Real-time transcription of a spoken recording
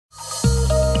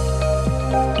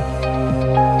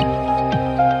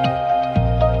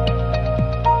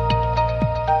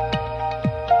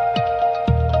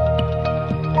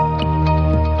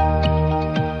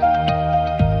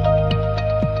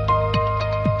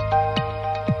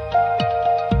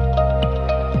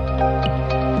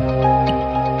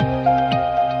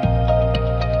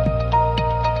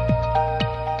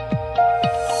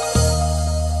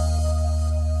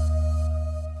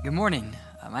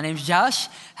name's Josh.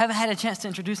 Haven't had a chance to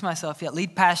introduce myself yet.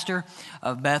 Lead pastor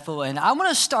of Bethel. And I want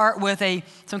to start with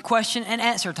some question and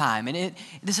answer time. And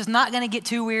this is not going to get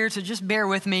too weird, so just bear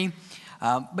with me.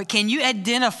 But can you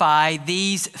identify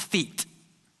these feet?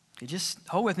 Okay, just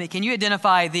hold with me. Can you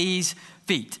identify these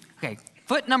feet? Okay,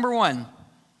 foot number one.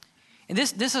 And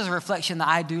this is a reflection that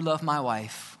I do love my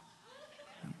wife.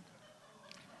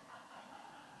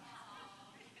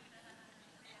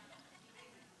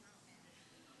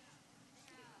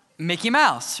 Mickey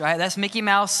Mouse, right? That's Mickey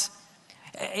Mouse.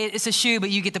 It's a shoe,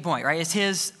 but you get the point, right? It's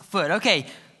his foot. Okay,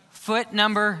 foot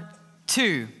number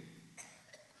two.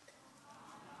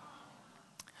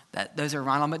 Those are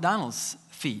Ronald McDonald's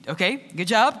feet. Okay, good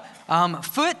job.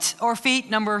 Foot or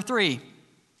feet number three.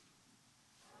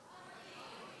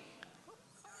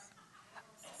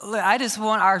 Look, I just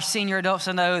want our senior adults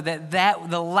to know that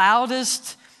the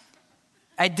loudest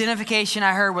identification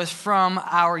I heard was from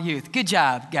our youth. Good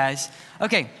job, guys.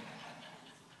 Okay.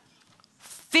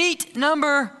 Feet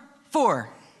number four.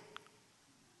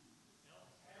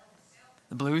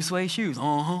 The blue suede shoes.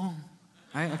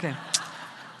 Right, okay.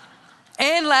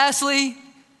 And lastly,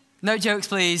 no jokes,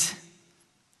 please.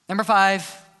 Number five,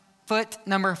 foot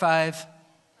number five.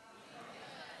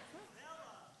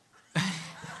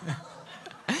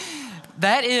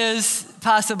 That is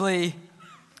possibly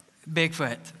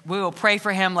Bigfoot. We will pray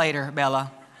for him later,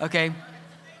 Bella. Okay?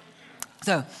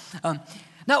 So,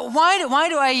 now, why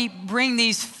do I bring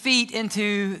these feet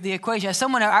into the equation? As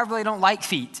someone, I really don't like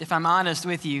feet, if I'm honest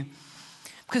with you.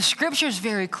 Because Scripture is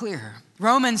very clear.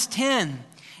 Romans 10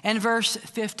 and verse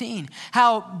 15.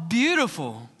 How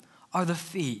beautiful are the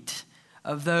feet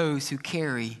of those who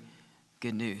carry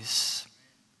good news.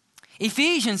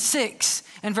 Ephesians 6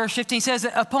 and verse 15 says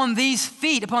that upon these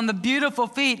feet, upon the beautiful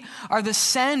feet, are the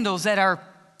sandals that are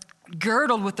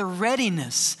girdled with the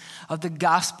readiness of the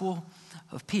gospel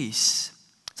of peace.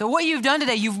 So what you've done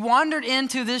today, you've wandered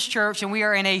into this church, and we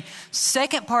are in a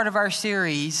second part of our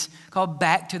series called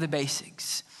Back to the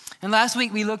Basics. And last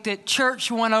week we looked at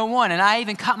Church 101, and I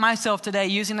even caught myself today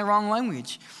using the wrong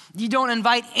language. You don't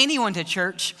invite anyone to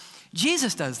church.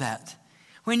 Jesus does that.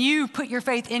 When you put your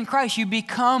faith in Christ, you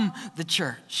become the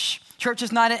church. Church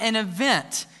is not an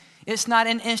event. It's not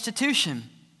an institution.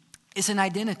 It's an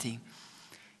identity.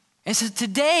 And so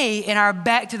today in our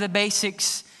Back to the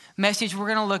Basics message, we're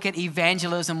going to look at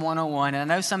Evangelism 101.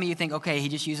 And I know some of you think, okay, he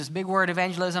just used this big word,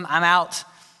 evangelism. I'm out.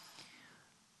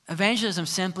 Evangelism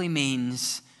simply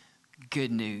means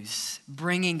good news,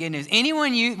 bringing good news.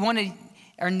 Anyone you want to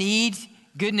or need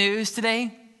good news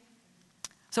today?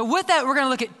 So with that, we're going to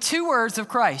look at two words of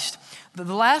Christ. The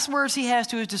last words he has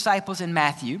to his disciples in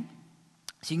Matthew.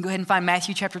 So you can go ahead and find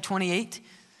Matthew chapter 28.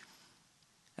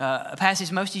 A passage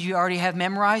most of you already have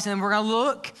memorized. And then we're going to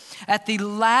look at the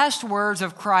last words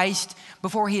of Christ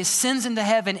before he ascends into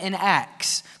heaven in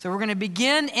Acts. So we're going to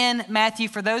begin in Matthew.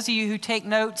 For those of you who take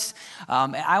notes,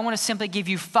 I want to simply give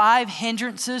you 5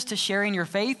 hindrances to sharing your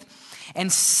faith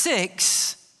and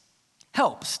 6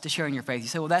 helps to sharing your faith. You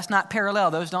say, well, that's not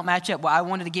parallel. Those don't match up. Well, I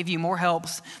wanted to give you more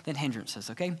helps than hindrances,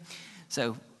 okay?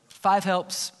 So 5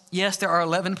 helps. Yes, there are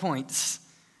 11 points.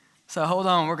 So hold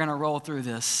on. We're going to roll through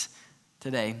this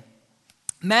today.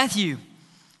 Matthew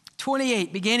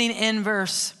 28, beginning in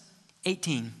verse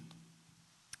 18.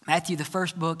 Matthew, the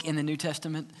first book in the New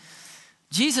Testament.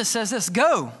 Jesus says this,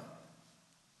 go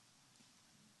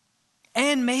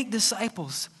and make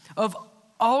disciples of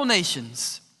all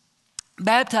nations,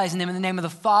 baptizing them in the name of the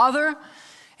Father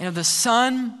and of the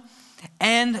Son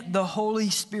and the Holy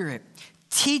Spirit,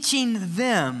 teaching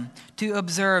them to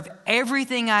observe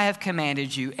everything I have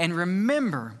commanded you. And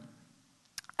remember,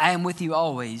 I am with you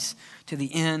always to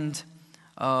the end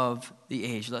of the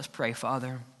age. Let's pray,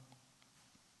 Father.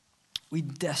 We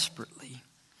desperately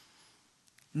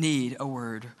need a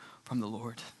word from the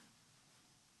Lord.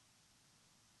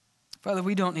 Father,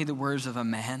 we don't need the words of a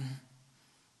man.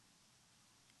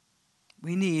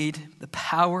 We need the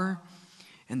power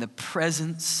and the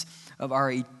presence of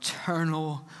our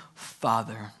eternal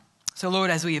Father. So,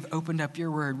 Lord, as we have opened up your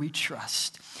word, we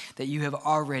trust that you have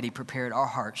already prepared our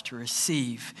hearts to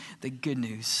receive the good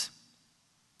news.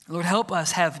 Lord, help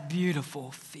us have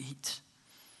beautiful feet.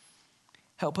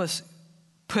 Help us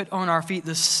put on our feet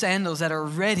the sandals that are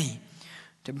ready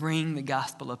to bring the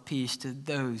gospel of peace to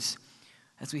those,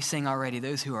 as we sing already,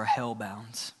 those who are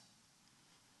hell-bound.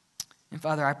 And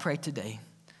Father, I pray today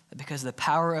that because of the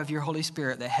power of your Holy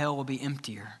Spirit, that hell will be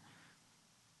emptier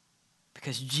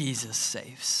because Jesus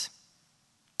saves.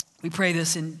 We pray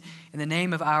this in the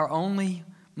name of our only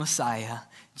Messiah,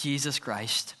 Jesus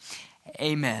Christ.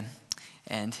 Amen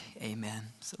and amen.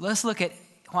 So let's look at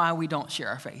why we don't share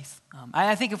our faith.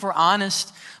 I think if we're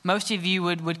honest, most of you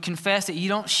would confess that you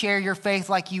don't share your faith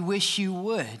like you wish you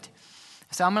would.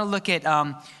 So I'm going to look at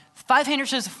 5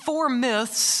 hindrances, 4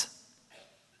 myths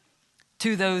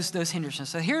to those hindrances.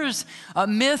 So here's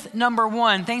myth number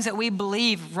 1, things that we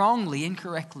believe wrongly,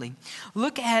 incorrectly.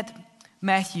 Look at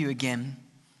Matthew again.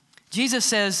 Jesus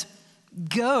says,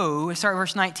 go, start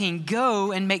verse 19,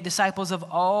 go and make disciples of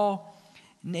all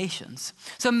nations.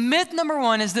 So myth number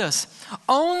 1 is this: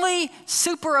 only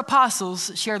super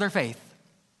apostles share their faith.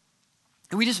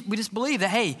 We just believe that,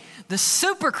 hey, the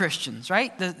super Christians,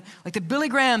 right? Like the Billy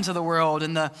Grahams of the world,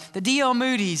 and the D.L.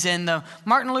 Moody's, and the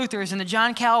Martin Luthers, and the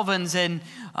John Calvins, and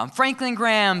Franklin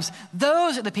Grahams,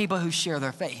 those are the people who share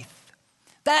their faith.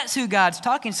 That's who God's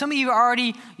talking. Some of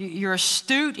you you're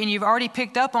astute, and you've already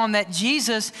picked up on that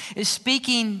Jesus is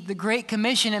speaking the Great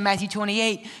Commission in Matthew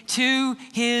 28 to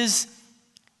his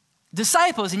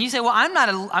disciples. And you say, well,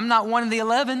 I'm not one of the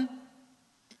 11.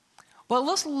 Well,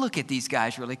 let's look at these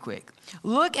guys really quick.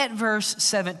 Look at verse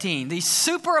 17. These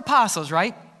super apostles,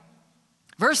 right?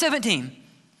 Verse 17.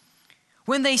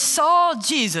 When they saw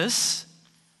Jesus,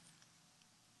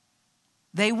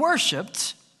 they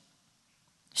worshiped,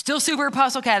 still super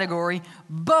apostle category,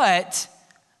 but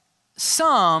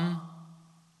some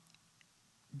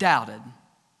doubted.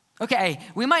 Okay,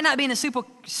 we might not be in the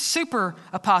super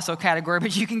apostle category,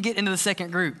 but you can get into the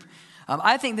second group.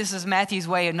 I think this is Matthew's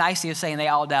way of nicely of saying they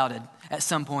all doubted at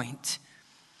some point.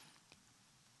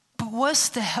 But what's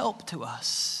the help to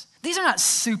us? These are not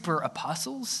super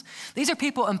apostles. These are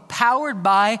people empowered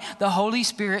by the Holy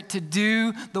Spirit to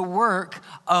do the work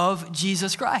of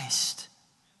Jesus Christ.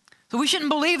 So we shouldn't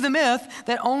believe the myth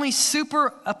that only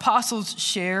super apostles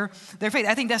share their faith.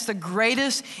 I think that's the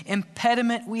greatest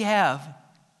impediment we have.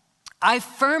 I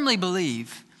firmly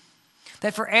believe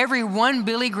that for every one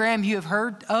Billy Graham you have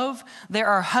heard of, there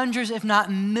are hundreds, if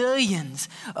not millions,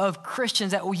 of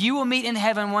Christians that you will meet in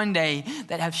heaven one day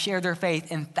that have shared their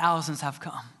faith, and thousands have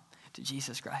come to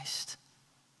Jesus Christ.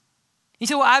 You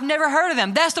say, well, I've never heard of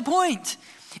them. That's the point.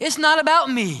 It's not about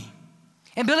me.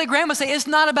 And Billy Graham would say, it's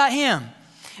not about him.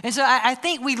 And so I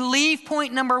think we leave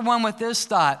point number 1 with this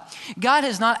thought. God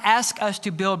has not asked us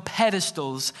to build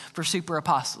pedestals for super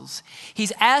apostles.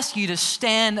 He's asked you to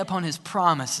stand upon his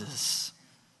promises.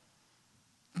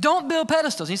 Don't build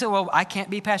pedestals. You say, well, I can't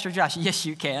be Pastor Josh. Yes,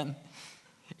 you can.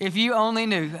 If you only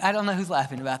knew. I don't know who's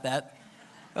laughing about that.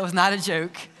 That was not a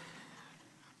joke.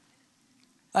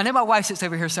 I know my wife sits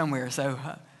over here somewhere, so,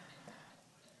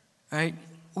 right?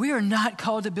 We are not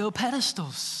called to build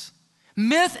pedestals.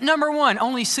 Myth number 1,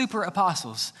 only super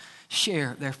apostles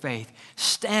share their faith.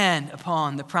 Stand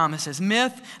upon the promises.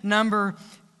 Myth number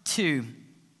 2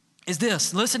 is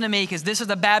this. Listen to me, because this is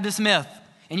a Baptist myth,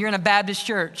 and you're in a Baptist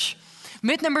church.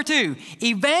 Myth number 2,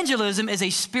 evangelism is a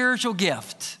spiritual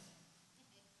gift.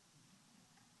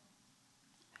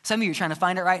 Some of you are trying to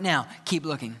find it right now. Keep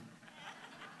looking.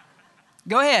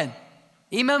 Go ahead.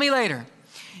 Email me later.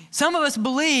 Some of us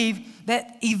believe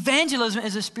that evangelism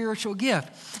is a spiritual gift.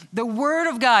 The Word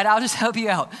of God, I'll just help you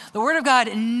out. The Word of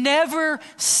God never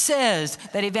says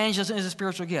that evangelism is a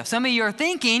spiritual gift. Some of you are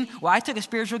thinking, well, I took a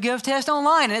spiritual gift test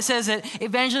online, and it says that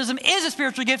evangelism is a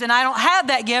spiritual gift, and I don't have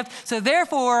that gift, so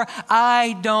therefore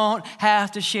I don't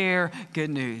have to share good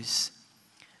news.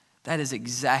 That is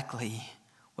exactly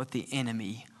what the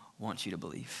enemy wants you to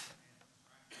believe.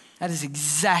 That is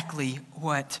exactly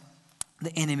what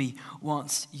the enemy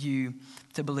wants you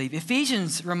to believe.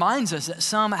 Ephesians reminds us that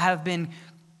some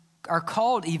are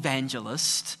called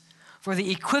evangelists for the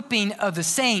equipping of the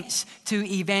saints to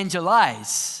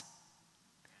evangelize.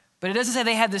 But it doesn't say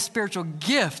they have the spiritual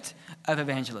gift of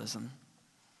evangelism.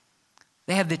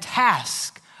 They have the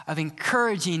task of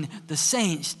encouraging the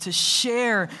saints to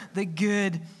share the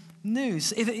good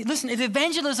news. If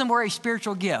evangelism were a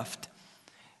spiritual gift,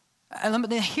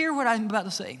 hear what I'm about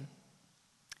to say.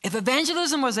 If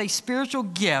evangelism was a spiritual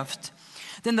gift,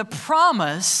 then the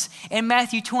promise in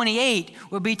Matthew 28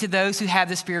 would be to those who have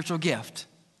the spiritual gift,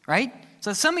 right?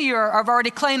 So some of you have already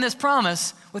claimed this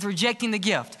promise with rejecting the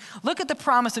gift. Look at the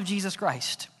promise of Jesus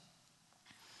Christ.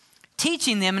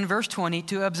 Teaching them in verse 20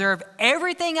 to observe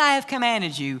everything I have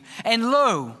commanded you, and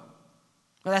lo,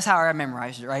 well, that's how I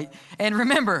memorized it, right? And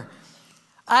remember,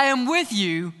 I am with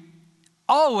you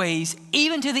always,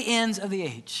 even to the ends of the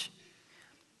age.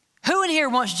 Who in here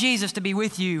wants Jesus to be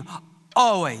with you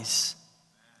always?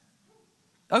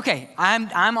 Okay,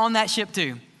 I'm on that ship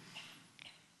too.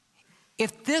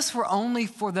 If this were only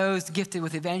for those gifted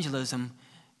with evangelism,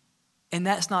 and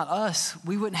that's not us,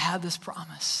 we wouldn't have this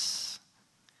promise.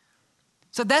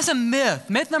 So that's a myth.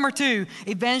 Myth number 2,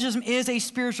 evangelism is a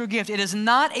spiritual gift. It is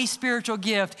not a spiritual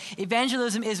gift.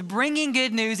 Evangelism is bringing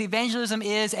good news. Evangelism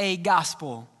is a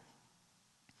gospel.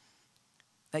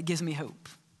 That gives me hope.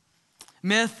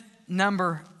 Myth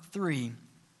number 3.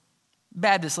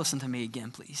 Baptists, listen to me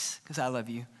again, please, because I love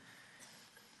you.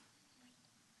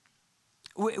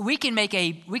 We can make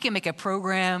a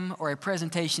program or a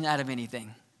presentation out of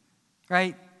anything,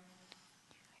 right?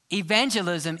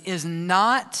 Evangelism is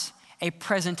not a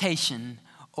presentation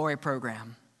or a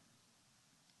program.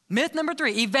 Myth number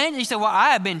 3, you say, well, I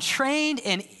have been trained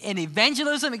in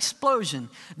evangelism explosion.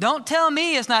 Don't tell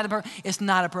me it's not a program. It's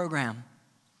not a program.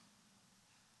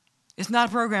 It's not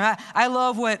a program. I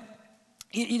love what,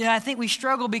 I think we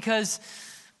struggle because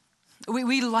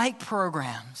we like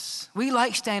programs. We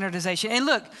like standardization. And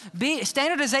look,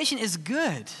 standardization is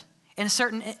good in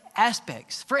certain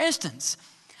aspects. For instance,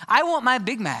 I want my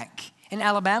Big Mac in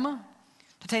Alabama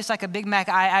to taste like a Big Mac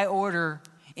I order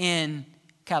in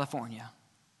California.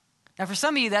 Now, for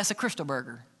some of you, that's a Crystal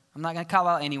Burger. I'm not going to call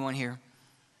out anyone here.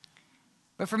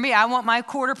 But for me, I want my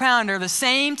quarter pounder the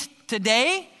same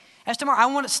today as tomorrow. I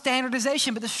want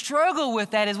standardization. But the struggle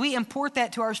with that is we import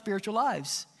that to our spiritual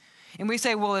lives. And we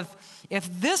say, well,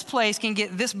 if this place can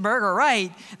get this burger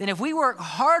right, then if we work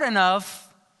hard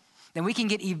enough, then we can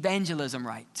get evangelism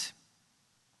right.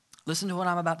 Listen to what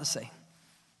I'm about to say.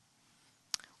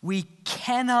 We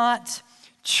cannot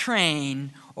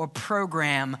train or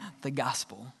program the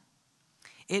gospel.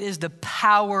 It is the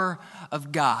power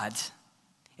of God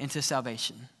into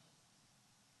salvation.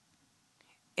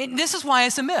 And this is why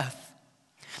it's a myth.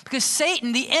 Because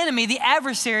Satan, the enemy, the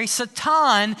adversary,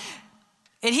 Satan,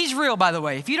 and he's real, by the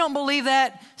way. If you don't believe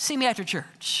that, see me after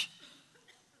church.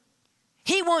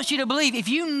 He wants you to believe if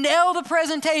you nail the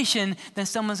presentation, then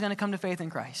someone's going to come to faith in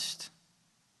Christ.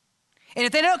 And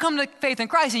if they don't come to faith in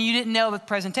Christ, then you didn't nail the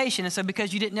presentation. And so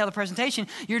because you didn't nail the presentation,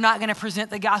 you're not going to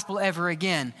present the gospel ever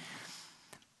again.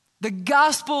 The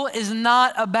gospel is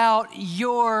not about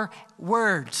your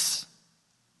words.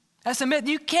 That's a myth.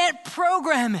 You can't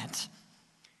program it.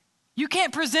 You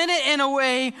can't present it in a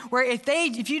way where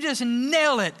if you just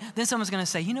nail it, then someone's going to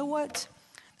say, you know what?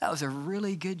 That was a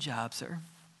really good job, sir.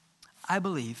 I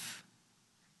believe.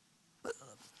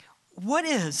 What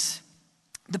is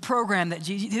the program that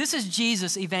this is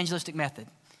Jesus' evangelistic method.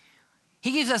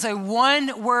 He gives us a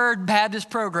one-word Baptist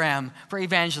program for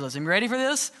evangelism. You ready for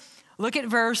this? Look at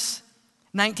verse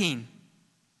 19.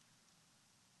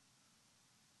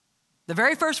 The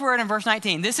very first word in verse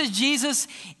 19. This is Jesus'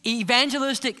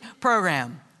 evangelistic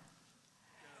program.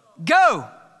 Go.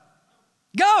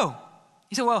 Go.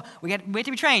 You say, well, we have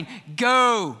to be trained.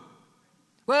 Go.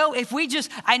 Well,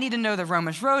 I need to know the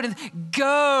Romans road. And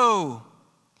go.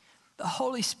 The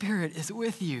Holy Spirit is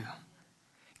with you.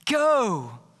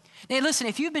 Go. Now listen,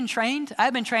 if you've been trained,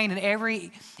 I've been trained in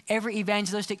every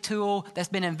evangelistic tool that's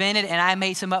been invented, and I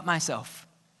made some up myself.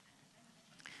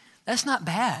 That's not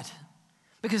bad.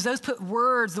 Because those put the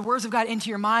words of God into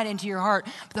your mind, into your heart.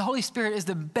 But the Holy Spirit is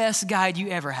the best guide you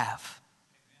ever have.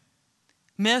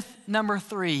 Myth number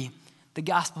 3, the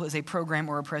gospel is a program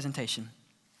or a presentation.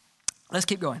 Let's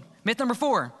keep going. Myth number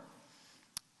 4,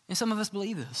 and some of us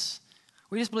believe this.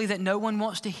 We just believe that no one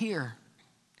wants to hear.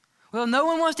 Well, no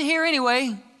one wants to hear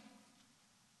anyway.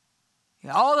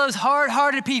 All those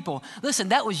hard-hearted people. Listen,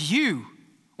 that was you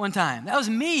one time. That was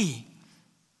me.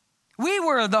 We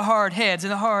were the hard heads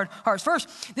and the hard hearts.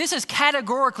 First, this is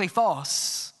categorically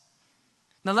false.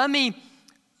 Now let me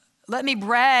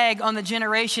brag on the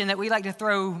generation that we like to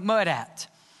throw mud at.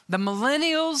 The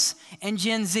millennials and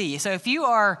Gen Z. So if you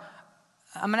are,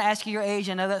 I'm going to ask you your age.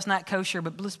 I know that's not kosher,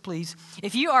 but please.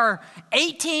 If you are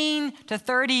 18 to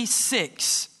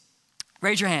 36,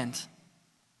 raise your hand.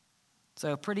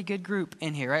 So a pretty good group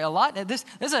in here, right? A lot. There's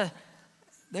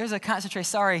a concentration.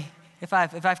 Sorry if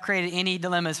I've created any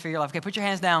dilemmas for your life. Okay, put your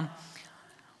hands down.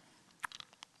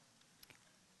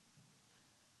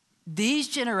 These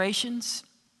generations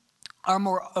are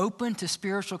more open to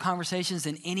spiritual conversations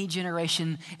than any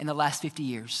generation in the last 50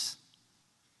 years.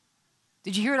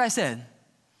 Did you hear what I said?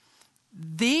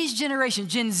 These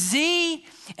generations, Gen Z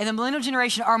and the millennial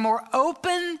generation, are more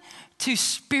open to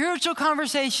spiritual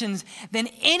conversations than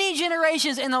any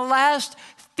generations in the last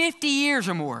 50 years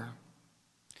or more.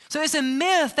 So it's a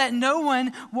myth that no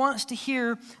one wants to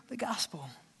hear the gospel.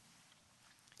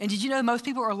 And did you know most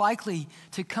people are likely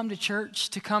to come to church,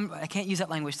 I can't use that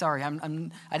language, sorry, I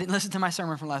didn't listen to my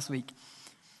sermon from last week.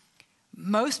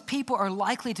 Most people are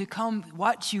likely to come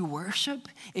watch you worship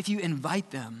if you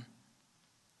invite them.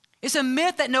 It's a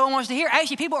myth that no one wants to hear.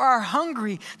 Actually, people are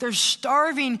hungry. They're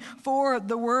starving for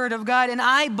the word of God. And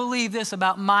I believe this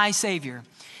about my Savior.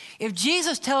 If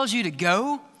Jesus tells you to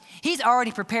go, he's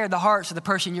already prepared the hearts of the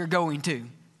person you're going to,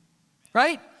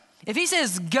 right? If he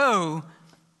says go,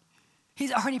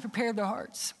 he's already prepared their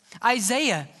hearts.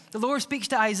 Isaiah, the Lord speaks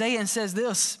to Isaiah and says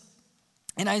this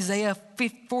in Isaiah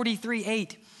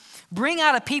 43:8, bring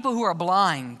out a people who are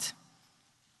blind,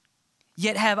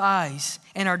 yet have eyes,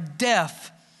 and are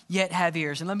deaf, yet have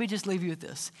ears. And let me just leave you with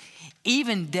this.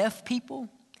 Even deaf people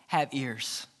have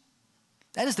ears.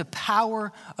 That is the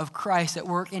power of Christ at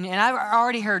work. And I've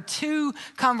already heard 2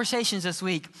 conversations this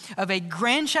week of a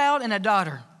grandchild and a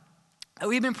daughter that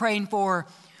we've been praying for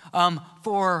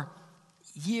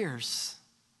years.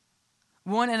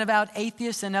 One an about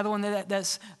atheist, another one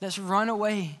that's run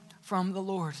away from the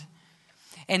Lord.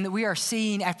 And we are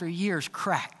seeing after years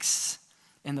cracks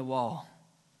in the wall.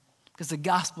 Because the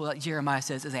gospel, like Jeremiah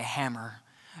says, is a hammer.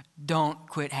 Don't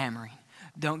quit hammering.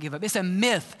 Don't give up. It's a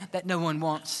myth that no one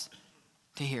wants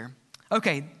to hear.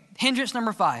 Okay, hindrance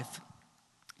number 5.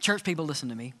 Church people, listen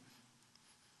to me.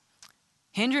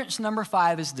 Hindrance number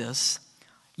 5 is this.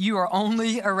 You are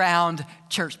only around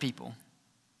church people.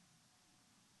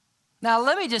 Now,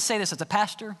 let me just say this as a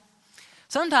pastor.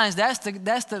 Sometimes that's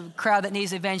the crowd that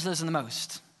needs evangelism the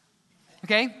most.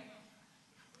 Okay?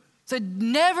 So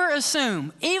never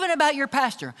assume, even about your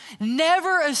pastor,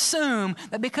 never assume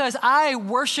that because I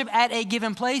worship at a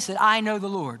given place that I know the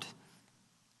Lord.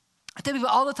 I tell people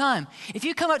all the time, if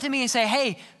you come up to me and say,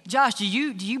 hey, Josh, do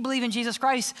you believe in Jesus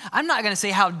Christ? I'm not going to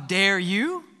say, how dare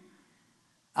you?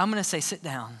 I'm going to say, sit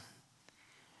down.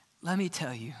 Let me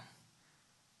tell you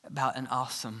about an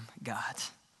awesome God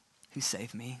who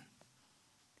saved me.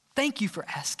 Thank you for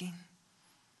asking.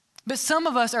 But some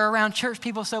of us are around church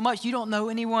people so much, you don't know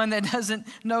anyone that doesn't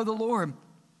know the Lord.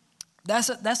 That's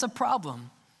a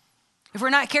problem. If we're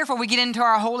not careful, we get into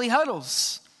our holy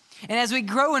huddles. And as we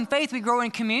grow in faith, we grow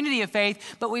in community of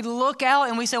faith, but we look out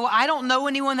and we say, well, I don't know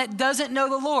anyone that doesn't know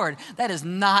the Lord. That is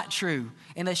not true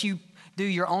unless you do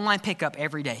your online pickup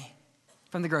every day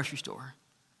from the grocery store.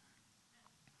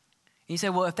 And you say,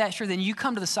 well, if that's true, then you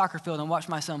come to the soccer field and watch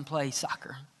my son play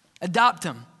soccer. Adopt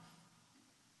him.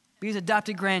 Be his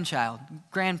adopted grandchild,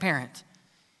 grandparent.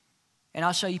 And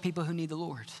I'll show you people who need the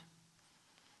Lord.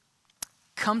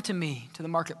 Come to me to the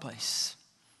marketplace.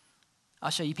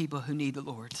 I'll show you people who need the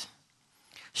Lord.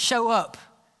 Show up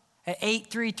at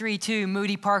 8332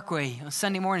 Moody Parkway on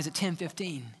Sunday mornings at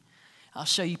 10:15. I'll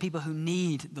show you people who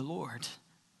need the Lord.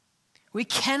 We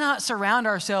cannot surround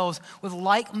ourselves with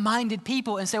like-minded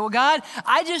people and say, well, God,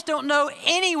 I just don't know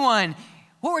anyone.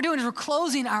 What we're doing is we're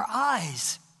closing our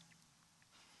eyes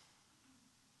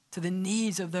to the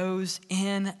needs of those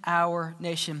in our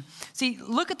nation. See,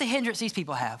 look at the hindrance these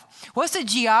people have. What's the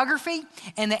geography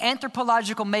and the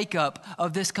anthropological makeup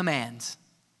of this command?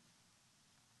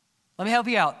 Let me help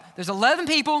you out. There's 11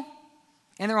 people,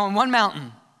 and they're on one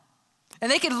mountain.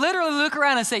 And they could literally look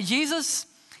around and say, Jesus,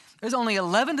 there's only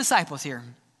 11 disciples here.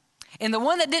 And the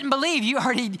one that didn't believe, you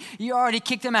already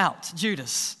kicked him out,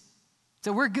 Judas.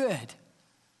 So we're good.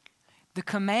 The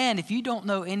command, if you don't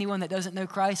know anyone that doesn't know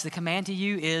Christ, the command to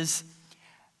you is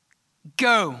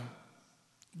go.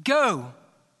 Go.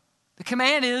 The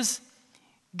command is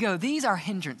go. These are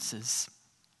hindrances.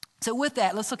 So with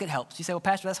that, let's look at helps. You say, well,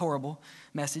 Pastor, that's a horrible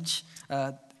message.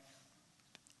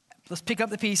 Let's pick up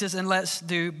the pieces and let's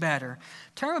do better.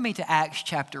 Turn with me to Acts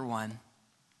chapter 1.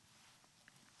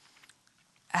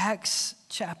 Acts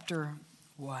chapter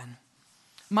 1.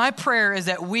 My prayer is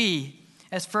that we,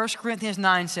 as 1 Corinthians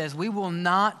 9 says, we will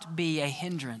not be a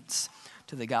hindrance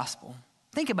to the gospel.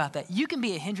 Think about that. You can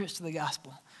be a hindrance to the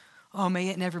gospel. Oh, may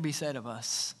it never be said of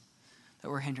us that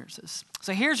we're hindrances.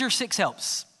 So here's your 6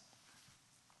 helps.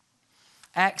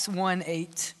 Acts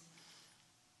 1:8.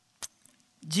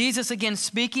 Jesus again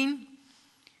speaking,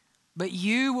 but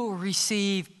you will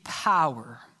receive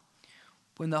power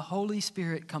when the Holy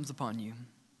Spirit comes upon you.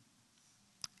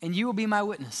 And you will be my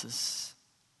witnesses.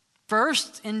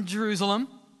 First in Jerusalem,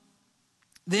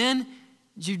 then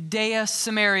Judea,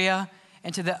 Samaria,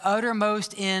 and to the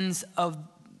uttermost ends of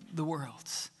the world.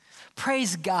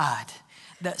 Praise God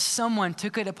that someone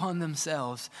took it upon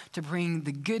themselves to bring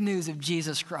the good news of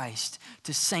Jesus Christ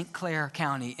to St. Clair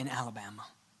County in Alabama.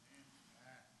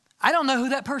 I don't know who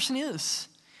that person is,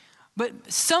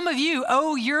 but some of you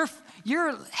owe your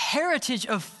heritage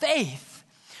of faith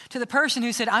to the person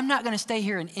who said, I'm not going to stay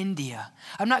here in India.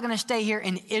 I'm not going to stay here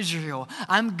in Israel.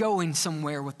 I'm going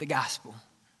somewhere with the gospel.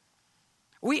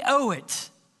 We owe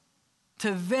it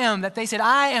to them that they said,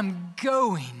 I am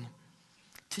going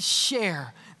to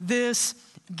share this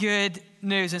good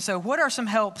news. And so what are some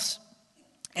helps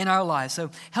in our lives? So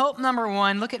help number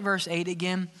 1, look at verse 8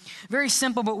 again. Very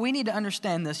simple, but we need to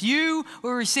understand this. You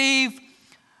will receive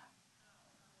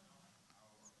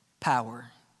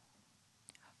power.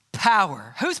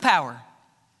 Power. Whose power?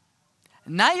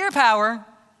 Not your power.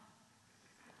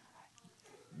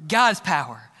 God's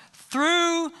power.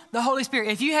 Through the Holy Spirit.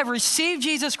 If you have received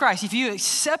Jesus Christ, if you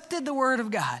accepted the Word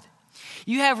of God,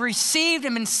 you have received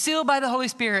and been sealed by the Holy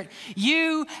Spirit,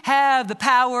 you have the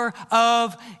power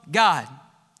of God.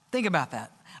 Think about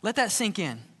that. Let that sink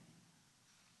in.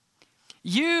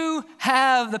 You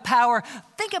have the power.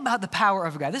 Think about the power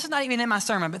of God. This is not even in my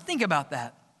sermon, but think about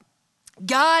that.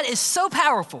 God is so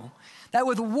powerful that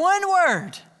with one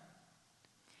word,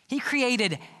 he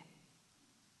created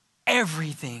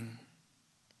everything.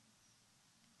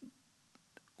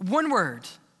 One word,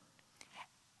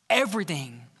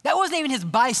 everything. That wasn't even his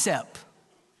bicep.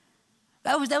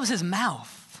 That was his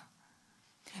mouth.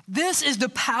 This is the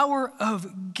power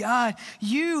of God.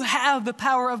 You have the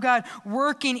power of God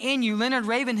working in you. Leonard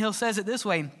Ravenhill says it this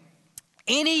way: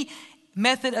 any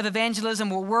method of evangelism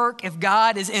will work if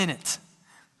God is in it.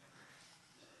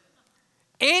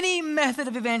 Any method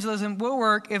of evangelism will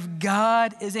work if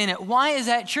God is in it. Why is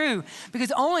that true?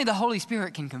 Because only the Holy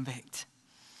Spirit can convict.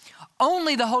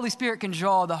 Only the Holy Spirit can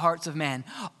draw the hearts of man.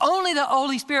 Only the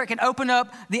Holy Spirit can open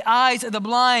up the eyes of the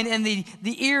blind and the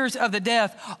ears of the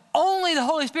deaf. Only the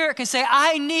Holy Spirit can say,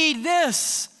 I need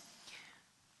this.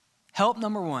 Help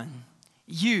number one,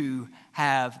 you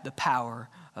have the power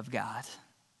of God.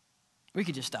 We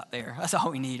could just stop there. That's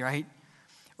all we need, right?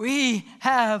 We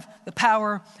have the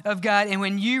power of God. And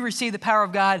when you receive the power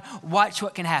of God, watch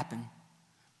what can happen.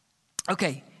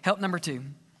 Okay, help number two.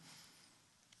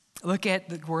 Look at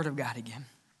the Word of God again.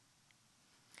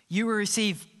 You will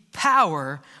receive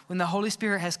power when the Holy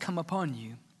Spirit has come upon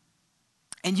you.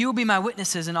 And you will be my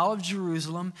witnesses in all of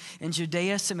Jerusalem, in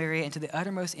Judea, Samaria, and to the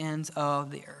uttermost ends of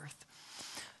the earth.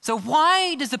 So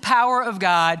why does the power of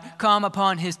God come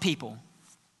upon his people?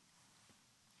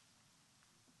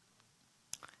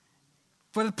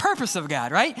 For the purpose of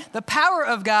God, right? The power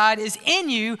of God is in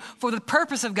you for the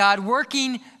purpose of God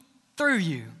working through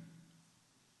you.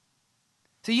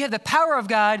 So you have the power of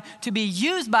God to be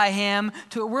used by him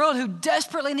to a world who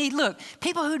desperately need. Look,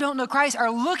 people who don't know Christ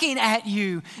are looking at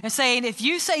you and saying, if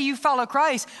you say you follow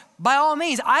Christ, by all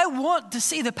means, I want to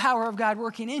see the power of God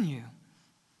working in you.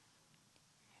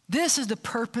 This is the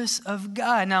purpose of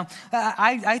God. Now,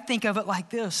 I think of it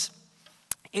like this.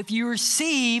 If you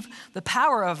receive the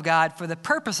power of God for the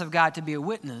purpose of God to be a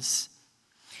witness,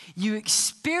 you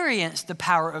experience the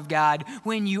power of God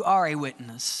when you are a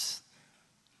witness.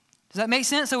 Does that make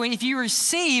sense? So if we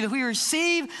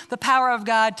receive the power of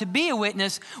God to be a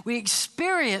witness, we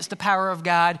experience the power of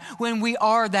God when we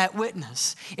are that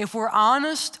witness. If we're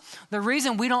honest, the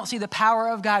reason we don't see the power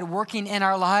of God working in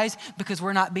our lives because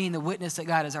we're not being the witness that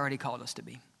God has already called us to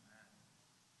be.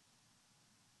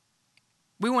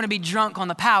 We want to be drunk on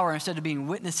the power instead of being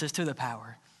witnesses to the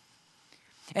power.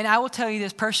 And I will tell you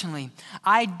this personally,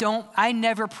 I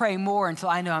never pray more until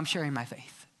I know I'm sharing my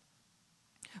faith.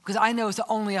 Because I know it's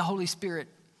only a Holy Spirit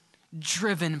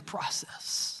driven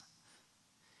process.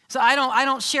 So I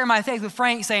don't share my faith with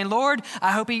Frank saying, Lord,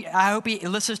 I hope he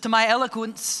listens to my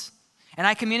eloquence and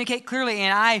I communicate clearly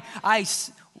and I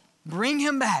bring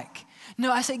him back.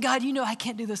 No, I say, God, you know I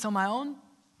can't do this on my own.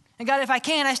 And God, if I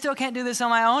can, I still can't do this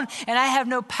on my own. And I have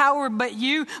no power but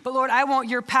you. But Lord, I want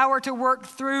your power to work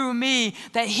through me,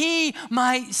 that he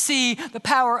might see the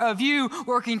power of you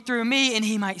working through me and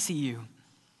he might see you.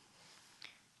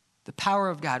 The power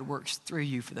of God works through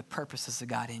you for the purposes of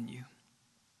God in you.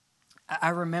 I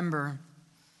remember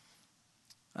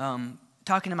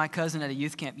talking to my cousin at a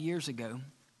youth camp years ago.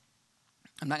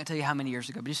 I'm not going to tell you how many years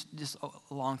ago, but just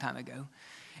a long time ago.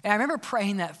 And I remember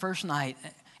praying that first night,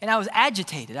 and I was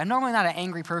agitated. I'm normally not an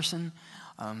angry person.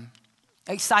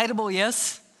 Excitable,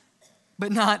 yes,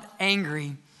 but not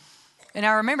angry. And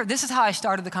I remember, this is how I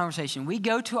started the conversation. We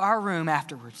go to our room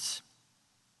afterwards,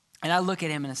 and I look at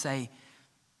him and I say,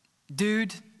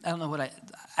 dude, I don't know what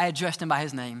I addressed him by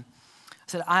his name. I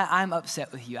said, I'm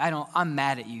upset with you. I'm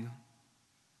mad at you.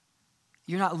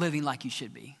 You're not living like you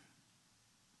should be.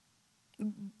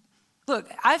 Look,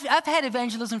 I've had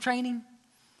evangelism training.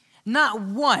 Not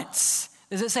once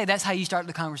does it say that's how you start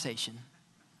the conversation,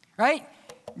 right?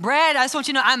 Brad, I just want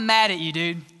you to know I'm mad at you,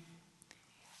 dude.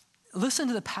 Listen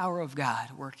to the power of God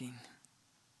working.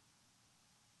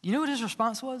 You know what his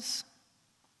response was?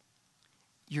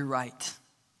 You're right.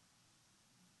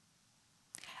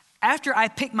 After I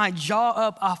picked my jaw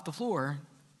up off the floor,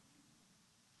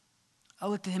 I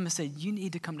looked at him and said, you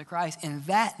need to come to Christ. And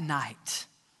that night,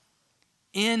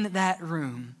 in that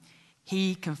room,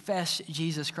 he confessed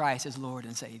Jesus Christ as Lord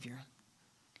and Savior.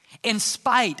 In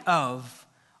spite of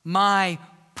my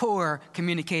poor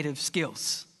communicative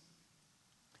skills.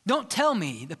 Don't tell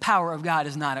me the power of God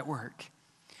is not at work.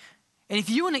 And if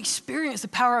you want to experience the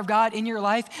power of God in your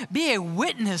life, be a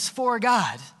witness for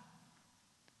God.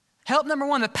 Help number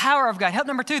one, the power of God. Help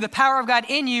number two, the power of God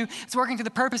in you is working to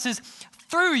the purposes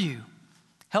through you.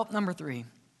 Help number three,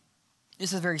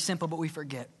 this is very simple, but we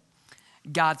forget.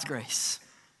 God's grace.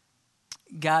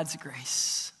 God's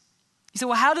grace. You say,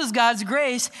 well, how does God's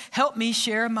grace help me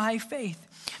share my faith?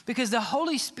 Because the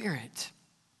Holy Spirit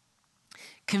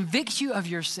convicts you of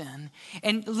your sin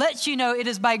and lets you know it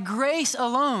is by grace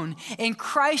alone, in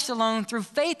Christ alone, through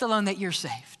faith alone that you're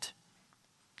saved.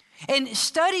 And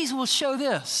studies will show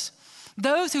this.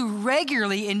 Those who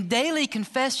regularly and daily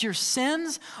confess your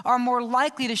sins are more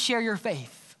likely to share your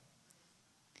faith.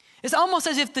 It's almost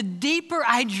as if the deeper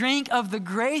I drink of the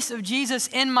grace of Jesus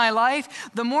in my life,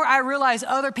 the more I realize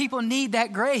other people need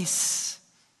that grace.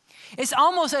 It's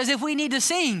almost as if we need to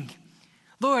sing,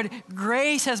 Lord,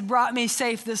 grace has brought me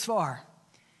safe this far,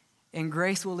 and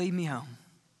grace will lead me home.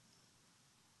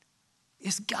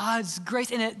 It's God's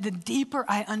grace, and the deeper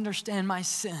I understand my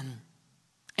sin.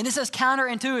 And this is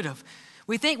counterintuitive.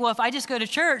 We think, well, if I just go to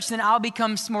church, then I'll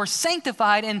become more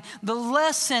sanctified, and the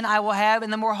less sin I will have,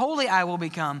 and the more holy I will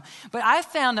become. But I've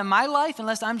found in my life,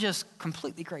 unless I'm just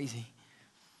completely crazy,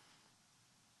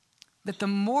 that the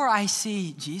more I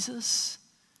see Jesus,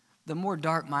 the more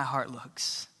dark my heart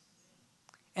looks.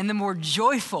 And the more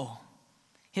joyful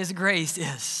his grace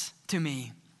is to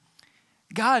me.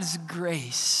 God's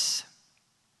grace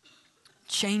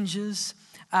changes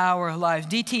our lives.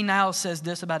 D.T. Niles says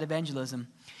this about evangelism.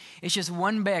 It's just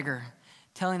one beggar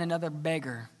telling another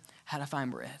beggar how to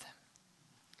find bread.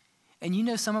 And you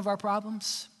know some of our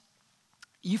problems?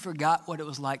 You forgot what it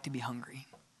was like to be hungry.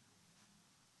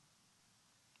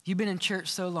 You've been in church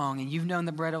so long and you've known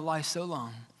the bread of life so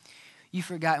long, you've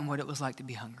forgotten what it was like to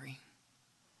be hungry.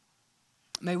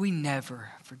 May we never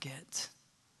forget.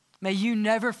 May you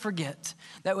never forget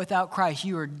that without Christ,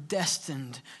 you are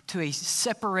destined to a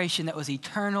separation that was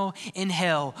eternal in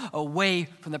hell, away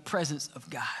from the presence of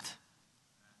God.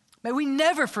 May we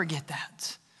never forget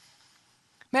that.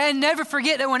 May I never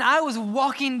forget that when I was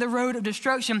walking the road of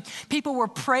destruction, people were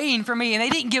praying for me and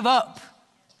they didn't give up.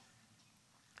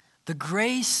 The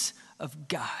grace of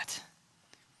God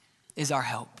is our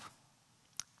help.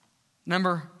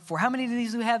 Number 4. How many of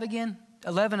these do we have again?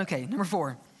 11? Okay, number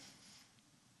 4.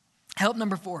 Help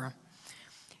number 4.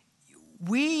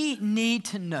 We need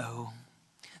to know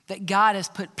that God has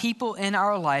put people in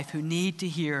our life who need to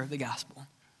hear the gospel.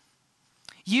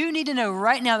 You need to know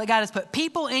right now that God has put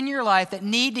people in your life that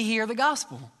need to hear the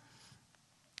gospel.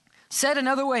 Said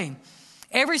another way,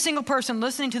 every single person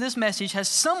listening to this message has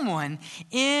someone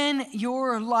in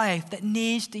your life that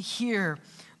needs to hear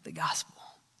the gospel.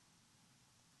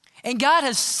 And God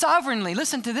has sovereignly,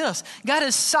 listen to this, God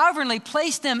has sovereignly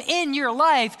placed them in your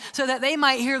life so that they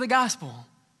might hear the gospel.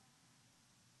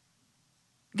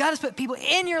 God has put people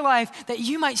in your life that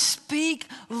you might speak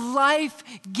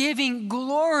life-giving,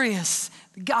 glorious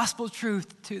gospel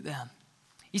truth to them.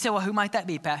 You say, well, who might that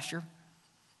be, Pastor?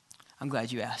 I'm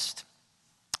glad you asked.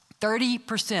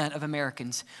 30% of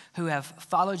Americans who have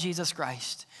followed Jesus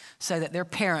Christ say that their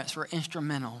parents were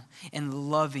instrumental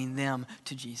in loving them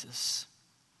to Jesus.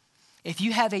 If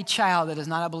you have a child that is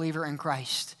not a believer in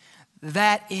Christ,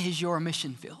 that is your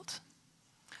mission field.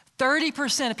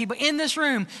 30% of people in this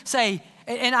room say,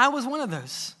 and I was one of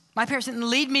those. My parents didn't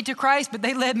lead me to Christ, but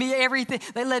they led me everything.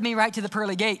 They led me right to the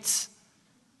pearly gates.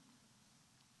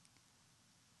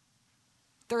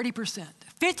 30%.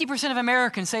 50% of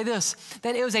Americans say this,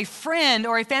 that it was a friend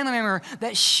or a family member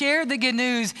that shared the good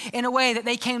news in a way that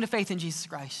they came to faith in Jesus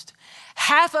Christ.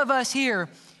 Half of us here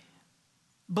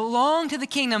belong to the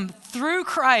kingdom through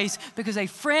Christ because a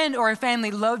friend or a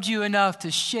family loved you enough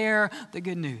to share the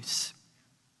good news.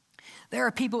 There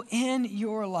are people in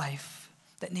your life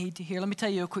that need to hear. Let me tell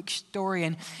you a quick story,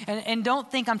 and don't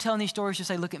think I'm telling these stories to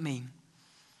say, look at me.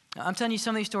 I'm telling you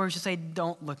some of these stories to say,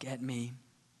 don't look at me.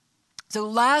 So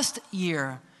last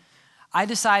year, I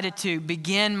decided to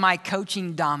begin my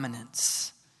coaching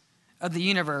dominance of the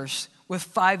universe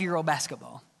with 5-year-old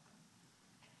basketball,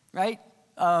 right?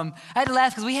 I had to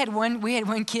laugh because we had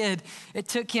one kid. It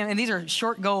took him, and these are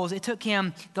short goals. It took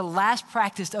him the last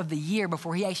practice of the year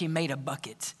before he actually made a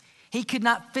bucket. He could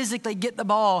not physically get the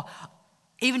ball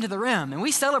even to the rim, and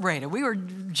we celebrated. We were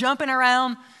jumping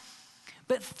around,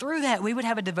 but through that, we would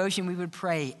have a devotion. We would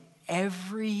pray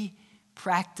every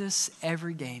practice,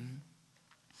 every game,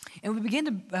 and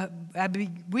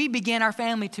we began our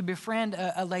family to befriend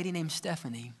a lady named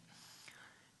Stephanie.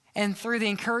 And through the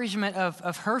encouragement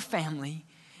of her family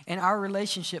and our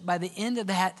relationship, by the end of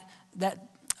by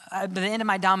the end of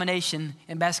my domination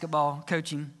in basketball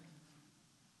coaching,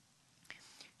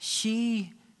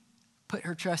 She put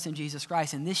her trust in Jesus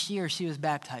Christ, and this year she was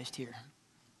baptized here.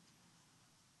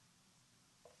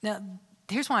 Now,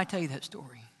 here's why I tell you that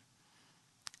story.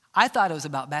 I thought it was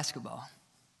about basketball.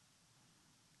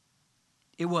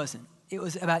 It wasn't. It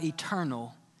was about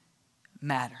eternal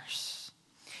matters.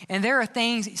 And there are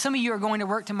things, some of you are going to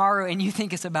work tomorrow and you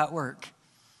think it's about work.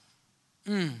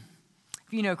 If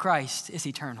you know Christ, it's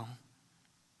eternal.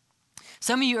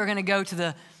 Some of you are going to go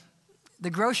to the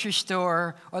grocery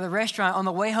store or the restaurant on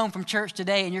the way home from church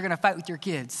today and you're going to fight with your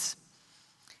kids.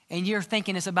 And you're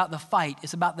thinking it's about the fight,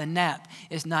 it's about the nap.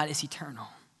 It's not, it's eternal.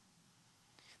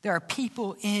 There are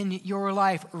people in your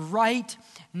life right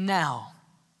now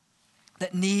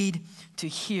that need to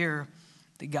hear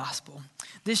the gospel.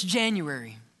 This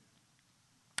January,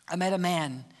 I met a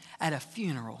man at a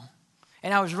funeral,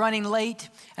 and I was running late,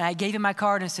 and I gave him my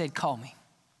card and said, call me.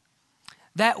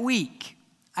 That week,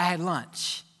 I had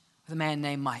lunch with a man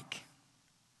named Mike.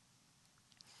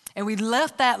 And we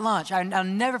left that lunch, I'll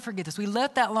never forget this, we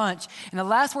left that lunch, and the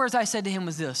last words I said to him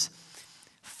was this: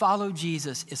 follow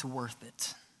Jesus, it's worth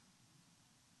it.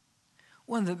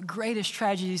 One of the greatest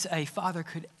tragedies a father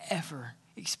could ever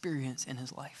experience in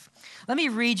his life. Let me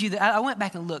read you, I went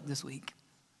back and looked this week.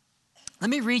 Let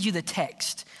me read you the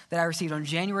text that I received on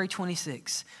January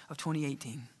 26 of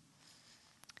 2018.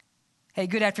 Hey,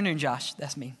 good afternoon, Josh.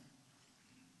 That's me.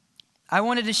 I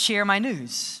wanted to share my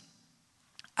news.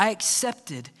 I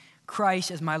accepted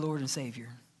Christ as my Lord and Savior.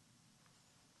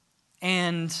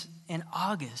 And in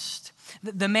August,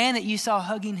 the man that you saw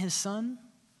hugging his son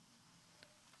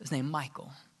is named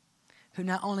Michael, who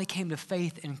not only came to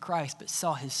faith in Christ, but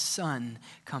saw his son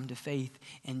come to faith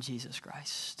in Jesus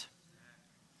Christ.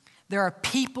 There are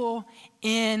people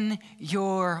in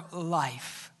your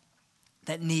life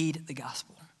that need the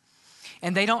gospel.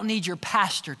 And they don't need your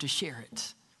pastor to share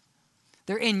it.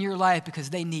 They're in your life because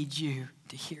they need you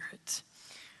to hear it.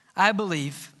 I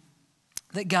believe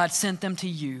that God sent them to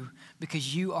you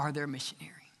because you are their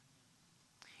missionary.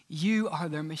 You are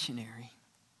their missionary.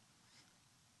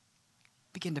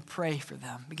 Begin to pray for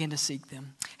them. Begin to seek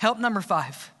them. Help number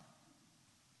 5.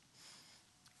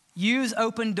 Use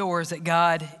open doors that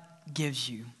God gives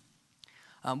you.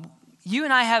 You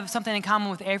and I have something in common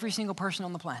with every single person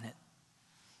on the planet.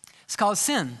 It's called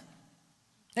sin.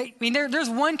 I mean, there's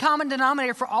one common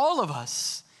denominator for all of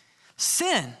us: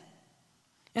 sin.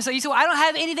 And so you say, well, I don't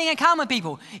have anything in common with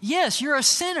people. Yes, you're a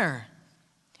sinner.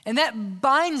 And that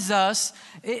binds us.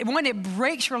 One, it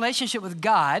breaks relationship with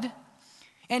God.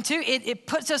 And 2, it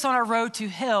puts us on a road to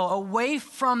hell, away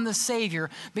from the Savior,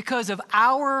 because of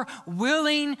our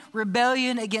willing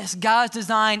rebellion against God's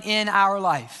design in our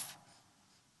life.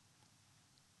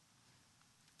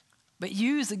 But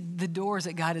use the doors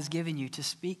that God has given you to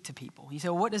speak to people. You say,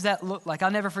 well, what does that look like?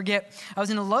 I'll never forget, I was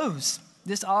in a Lowe's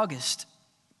this August.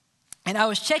 And I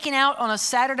was checking out on a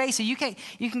Saturday, so you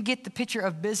can get the picture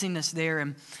of busyness there.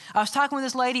 And I was talking with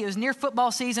this lady. It was near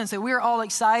football season, so we were all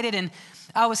excited. And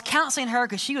I was counseling her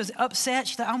because she was upset.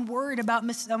 She thought, I'm worried about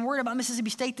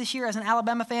Mississippi State this year as an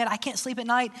Alabama fan. I can't sleep at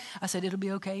night. I said, it'll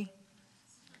be okay.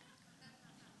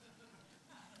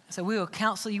 So we will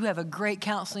counsel. You have a great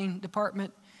counseling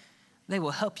department. They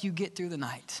will help you get through the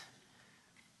night.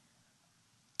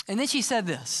 And then she said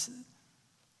this.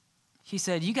 She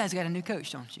said, you guys got a new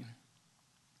coach, don't you?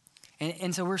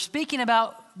 And so we're speaking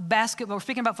about basketball, we're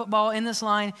speaking about football in this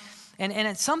line, and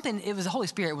it's something, it was the Holy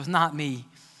Spirit, it was not me.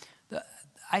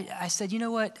 I said, you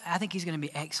know what, I think he's going to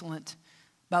be excellent.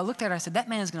 But I looked at her, I said, that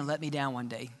man is going to let me down one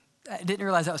day. I didn't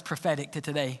realize that was prophetic to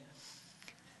today.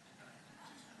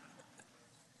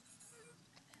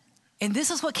 And this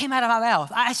is what came out of my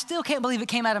mouth. I still can't believe it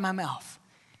came out of my mouth.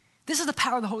 This is the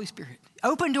power of the Holy Spirit.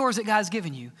 Open doors that God's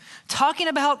given you. Talking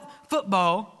about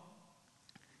football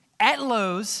at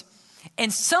Lowe's,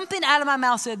 and something out of my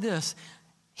mouth said this: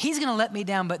 he's going to let me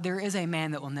down, but there is a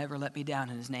man that will never let me down,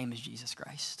 and his name is Jesus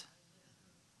Christ.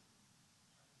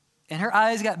 And her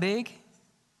eyes got big,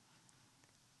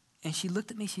 and she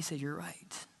looked at me, she said, you're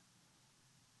right.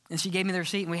 And she gave me the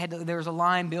receipt, and there was a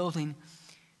line building.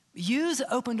 Use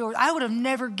open doors. I would have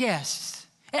never guessed.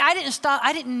 And I didn't stop,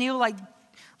 I didn't kneel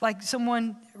like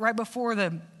someone right before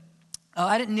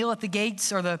I didn't kneel at the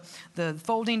gates or the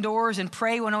folding doors and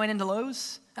pray when I went into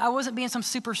Lowe's. I wasn't being some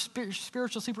super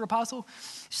spiritual super apostle.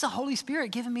 It's just the Holy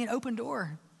Spirit giving me an open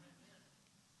door.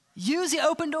 Use the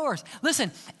open doors.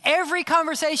 Listen, every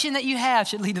conversation that you have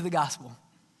should lead to the gospel.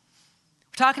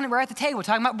 We're at the table, we're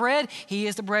talking about bread. He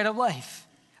is the bread of life.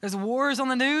 There's wars on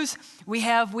the news.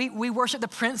 We worship the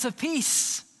Prince of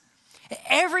Peace.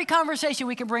 Every conversation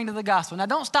we can bring to the gospel. Now,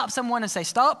 don't stop someone and say,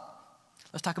 stop.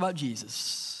 Let's talk about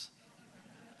Jesus.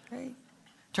 Okay?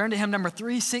 Turn to hymn number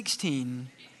 316.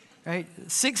 right?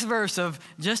 6th verse of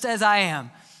just as I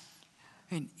am.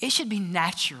 And it should be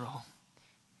natural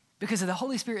because if the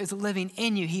Holy Spirit is living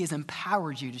in you, he has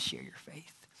empowered you to share your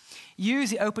faith. Use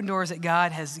the open doors that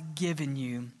God has given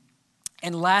you.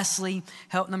 And lastly,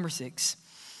 help number 6,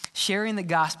 sharing the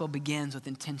gospel begins with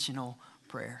intentional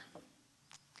prayer.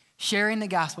 Sharing the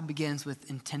gospel begins with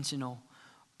intentional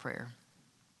prayer.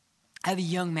 I have a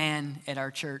young man at our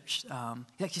church.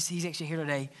 He's actually here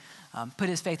today. Put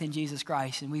his faith in Jesus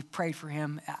Christ, and we've prayed for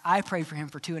him. I prayed for him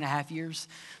for 2.5 years.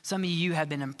 Some of you have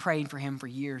been praying for him for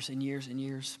years and years and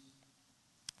years.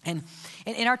 And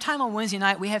in our time on Wednesday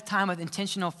night, we have time with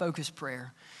intentional focused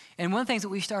prayer. And one of the things that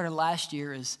we started last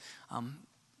year is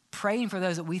praying for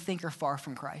those that we think are far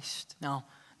from Christ. Now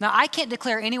I can't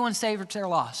declare anyone saved or they're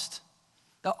lost.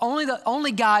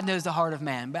 Only God knows the heart of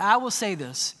man. But I will say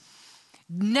this.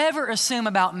 Never assume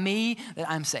about me that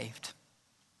I'm saved.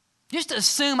 Just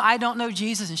assume I don't know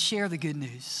Jesus and share the good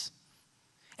news.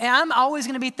 And I'm always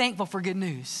going to be thankful for good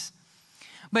news.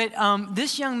 But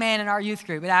this young man in our youth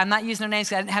group, and I'm not using their names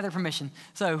because I didn't have their permission.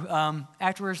 So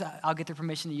afterwards, I'll get their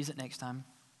permission to use it next time.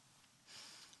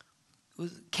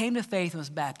 Came to faith and was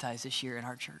baptized this year in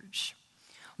our church.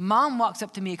 Mom walks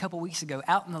up to me a couple weeks ago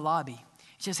out in the lobby.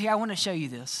 She says, "Here, I want to show you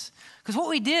this." Because what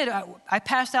we did, I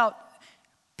passed out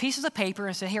pieces of paper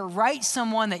and said, "Here, write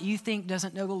someone that you think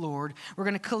doesn't know the Lord. We're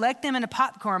going to collect them in a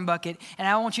popcorn bucket, and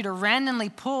I want you to randomly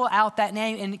pull out that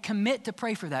name and commit to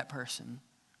pray for that person."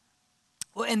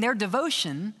 Well, in their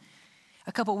devotion,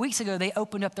 a couple weeks ago, they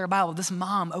opened up their Bible. This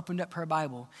mom opened up her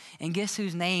Bible, and guess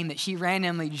whose name that she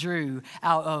randomly drew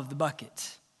out of the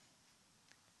bucket?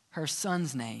 Her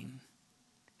son's name,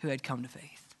 who had come to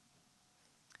faith.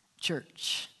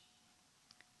 Church,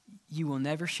 you will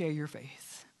never share your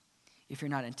faith if you're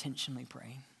not intentionally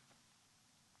praying.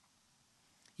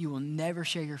 You will never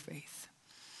share your faith.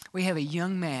 We have a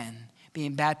young man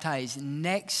being baptized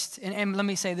next, and let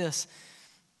me say this,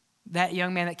 that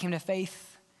young man that came to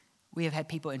faith, we have had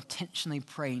people intentionally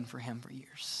praying for him for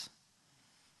years.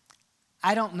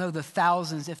 I don't know the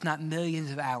thousands, if not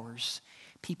millions of hours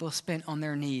people spent on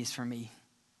their knees for me.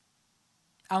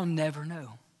 I'll never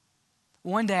know.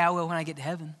 One day I will when I get to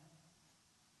heaven.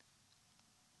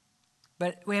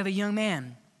 But we have a young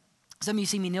man. Some of you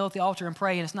see me kneel at the altar and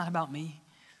pray, and it's not about me.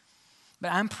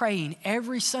 But I'm praying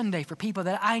every Sunday for people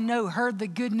that I know heard the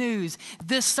good news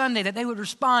this Sunday, that they would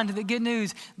respond to the good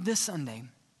news this Sunday.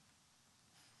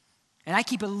 And I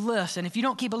keep a list, and if you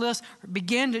don't keep a list,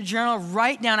 begin to journal,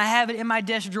 write down, I have it in my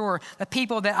desk drawer, the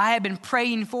people that I have been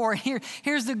praying for.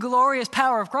 Here's the glorious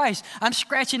power of Christ. I'm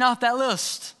scratching off that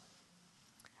list.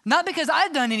 Not because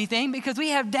I've done anything, because we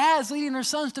have dads leading their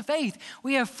sons to faith.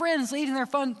 We have friends leading their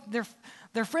friends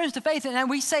to faith, and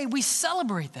we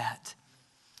celebrate that.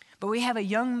 But we have a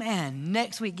young man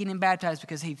next week getting baptized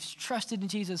because he's trusted in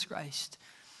Jesus Christ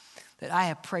that I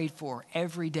have prayed for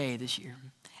every day this year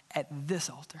at this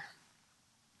altar.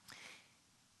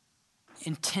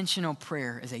 Intentional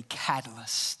prayer is a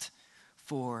catalyst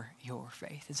for your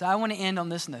faith. And so I want to end on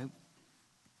this note.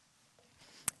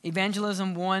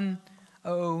 Evangelism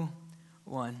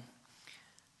 101.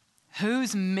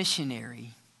 Whose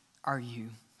missionary are you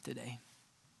today?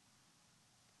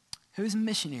 Whose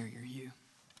missionary are you?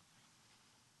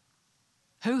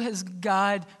 Who has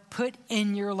God put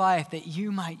in your life that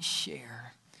you might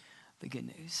share the good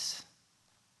news?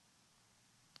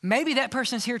 Maybe that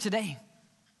person's here today.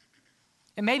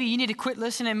 And maybe you need to quit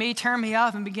listening to me, turn me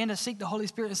off, and begin to seek the Holy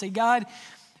Spirit and say, God,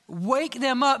 wake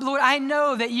them up. Lord, I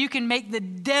know that you can make the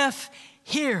deaf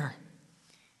hear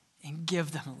and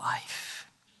give them life.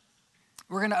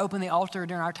 We're going to open the altar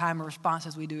during our time of response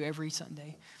as we do every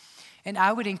Sunday. And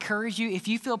I would encourage you, if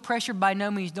you feel pressured, by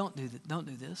no means don't do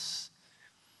this.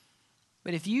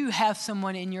 But if you have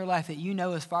someone in your life that you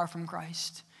know is far from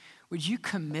Christ, would you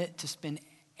commit to spend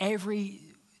every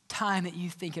time that you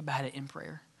think about it in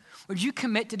prayer? Would you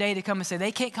commit today to come and say,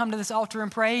 they can't come to this altar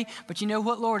and pray, but you know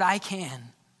what, Lord, I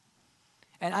can.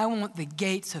 And I want the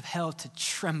gates of hell to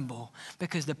tremble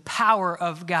because the power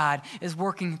of God is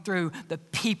working through the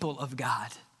people of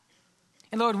God.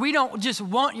 And Lord, we don't just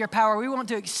want your power, we want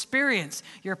to experience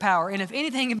your power. And if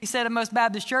anything can be said of most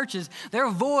Baptist churches, they're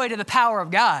void of the power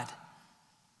of God.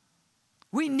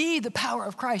 We need the power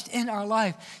of Christ in our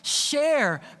life.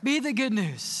 Share, be the good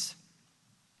news.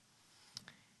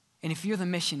 And if you're the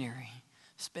missionary,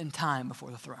 spend time before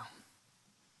the throne.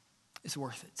 It's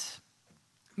worth it.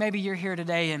 Maybe you're here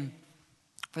today and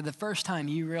for the first time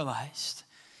you realized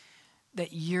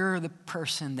that you're the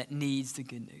person that needs the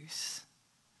good news.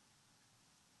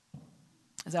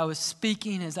 As I was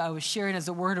speaking, as I was sharing, as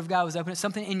the word of God was open,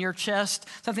 something in your chest,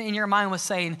 something in your mind was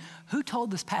saying, who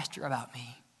told this pastor about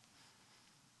me?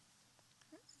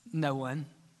 No one.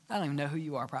 I don't even know who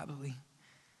you are probably.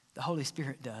 The Holy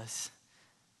Spirit does.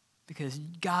 Because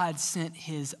God sent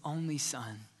his only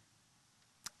Son,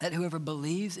 that whoever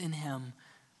believes in him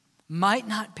might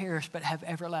not perish but have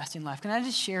everlasting life. Can I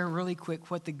just share really quick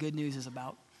what the good news is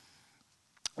about?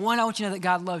 One, I want you to know that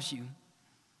God loves you.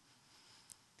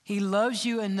 He loves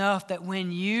you enough that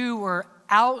when you were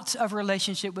out of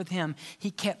relationship with him,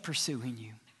 he kept pursuing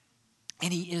you.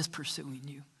 And he is pursuing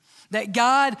you. That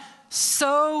God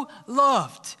so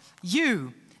loved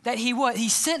you that he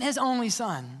sent his only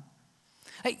Son.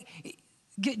 Like,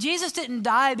 Jesus didn't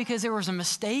die because there was a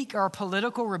mistake or a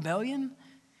political rebellion.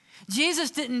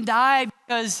 Jesus didn't die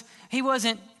because he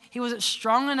wasn't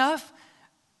strong enough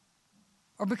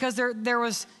or because there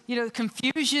was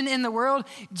confusion in the world.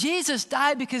 Jesus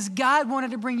died because God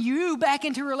wanted to bring you back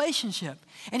into relationship.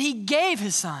 And he gave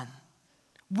his Son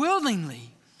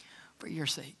willingly for your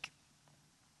sake,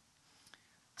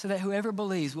 so that whoever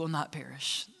believes will not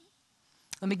perish.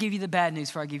 Let me give you the bad news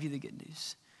before I give you the good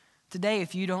news. Today,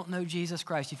 if you don't know Jesus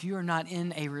Christ, if you are not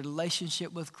in a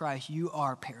relationship with Christ, you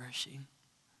are perishing.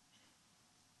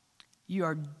 You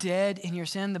are dead in your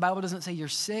sin. The Bible doesn't say you're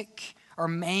sick or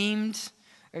maimed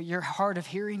or you're hard of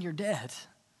hearing, you're dead.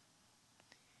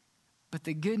 But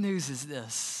the good news is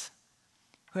this: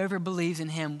 whoever believes in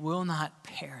him will not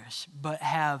perish, but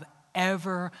have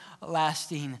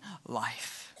everlasting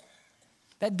life.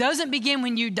 That doesn't begin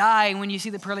when you die and when you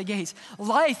see the pearly gates.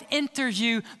 Life enters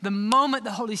you the moment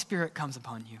the Holy Spirit comes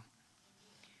upon you.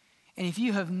 And if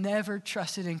you have never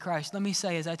trusted in Christ, let me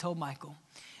say, as I told Michael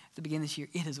at the beginning of this year,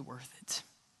 it is worth it.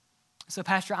 So,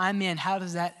 Pastor, I'm in. How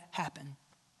does that happen?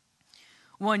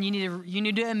 One, you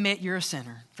need to admit you're a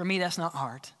sinner. For me, that's not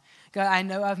hard. God, I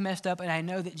know I've messed up, and I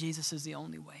know that Jesus is the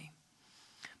only way.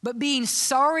 But being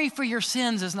sorry for your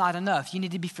sins is not enough. You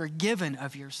need to be forgiven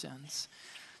of your sins.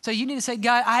 So you need to say,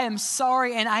 God, I am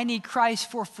sorry and I need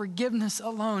Christ for forgiveness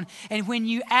alone. And when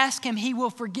you ask him, he will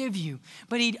forgive you.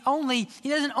 But he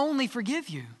doesn't only forgive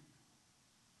you.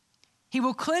 He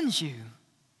will cleanse you.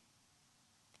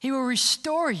 He will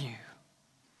restore you.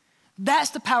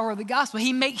 That's the power of the gospel.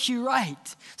 He makes you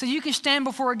right. So you can stand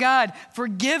before God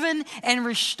forgiven and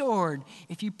restored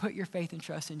if you put your faith and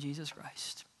trust in Jesus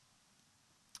Christ.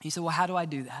 He said, well, how do I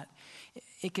do that?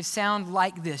 It could sound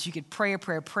like this. You could pray a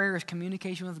prayer. Prayer is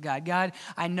communication with God. God,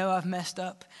 I know I've messed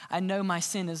up. I know my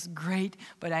sin is great,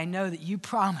 but I know that you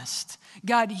promised.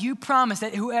 God, you promised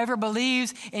that whoever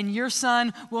believes in your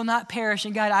Son will not perish.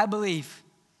 And God, I believe.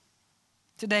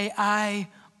 Today, I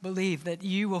believe that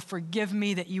you will forgive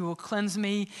me, that you will cleanse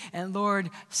me, and Lord,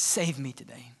 save me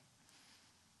today.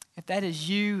 If that is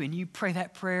you and you pray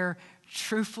that prayer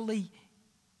truthfully,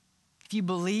 if you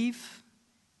believe,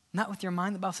 not with your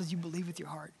mind, the Bible says you believe with your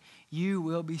heart, you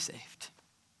will be saved.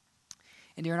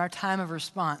 And during our time of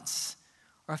response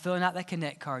or filling out that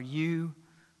connect card, you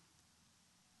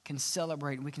can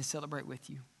celebrate, and we can celebrate with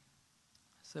you.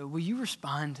 So will you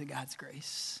respond to God's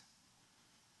grace?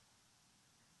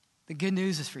 The good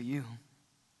news is for you.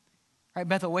 All right,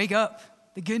 Bethel, wake up.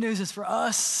 The good news is for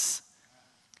us.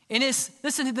 And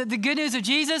listen, the good news of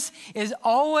Jesus is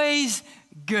always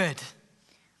good.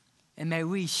 And may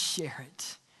we share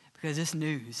it, because this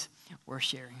news we're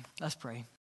sharing. Let's pray.